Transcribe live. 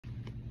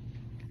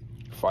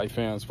Fight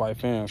fans,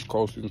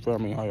 close to the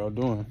family, how y'all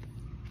doing?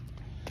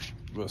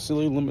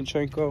 Vasily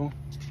Lomachenko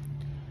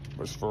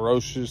versus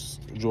ferocious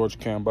George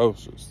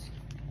Kambosos.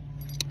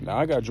 Now,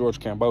 I got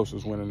George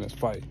Kambosos winning this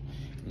fight.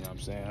 You know what I'm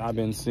saying? I've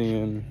been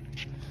seeing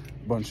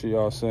a bunch of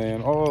y'all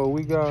saying, oh,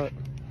 we got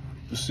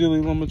Vasily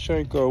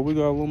Lomachenko, we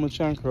got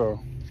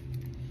Lomachenko.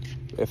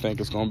 They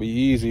think it's going to be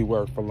easy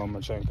work for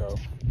Lomachenko.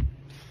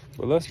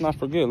 But let's not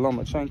forget,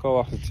 Lomachenko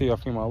lost to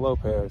Teofimo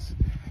Lopez.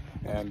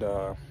 And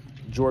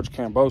George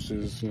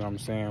Kambosos, you know what I'm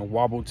saying,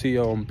 wobbled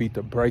Teo and beat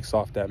the brakes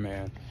off that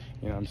man.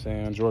 You know what I'm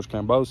saying? George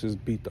Kambosos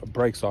beat the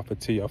brakes off of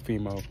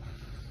Teofimo.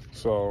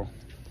 So,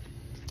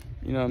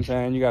 you know what I'm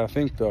saying? You got to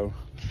think, though.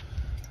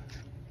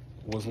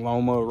 Was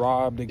Loma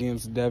robbed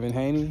against Devin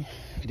Haney?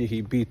 Did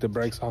he beat the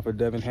brakes off of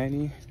Devin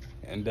Haney?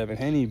 And Devin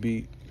Haney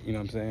beat, you know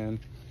what I'm saying,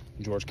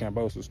 George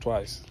Kambosos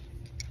twice.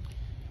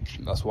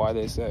 That's why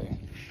they say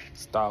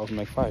styles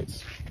make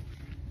fights.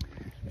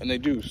 And they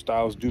do.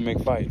 Styles do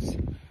make fights.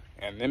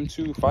 And them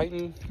two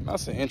fighting,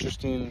 those are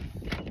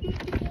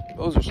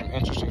some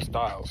interesting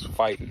styles,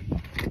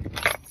 fighting.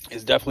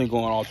 It's definitely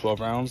going all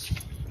 12 rounds.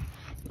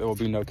 There will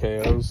be no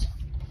KOs.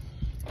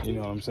 You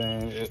know what I'm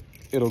saying?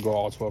 It'll go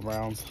all 12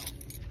 rounds.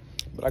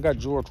 But I got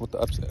George with the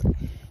upset.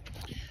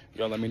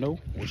 Y'all let me know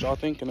what y'all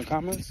think in the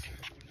comments.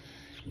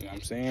 You know what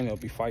I'm saying? They'll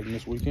be fighting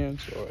this weekend,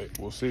 so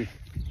we'll see.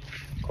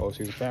 Call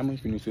Season Family.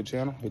 If you're new to the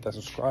channel, hit that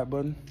subscribe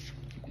button.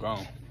 I'm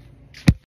gone.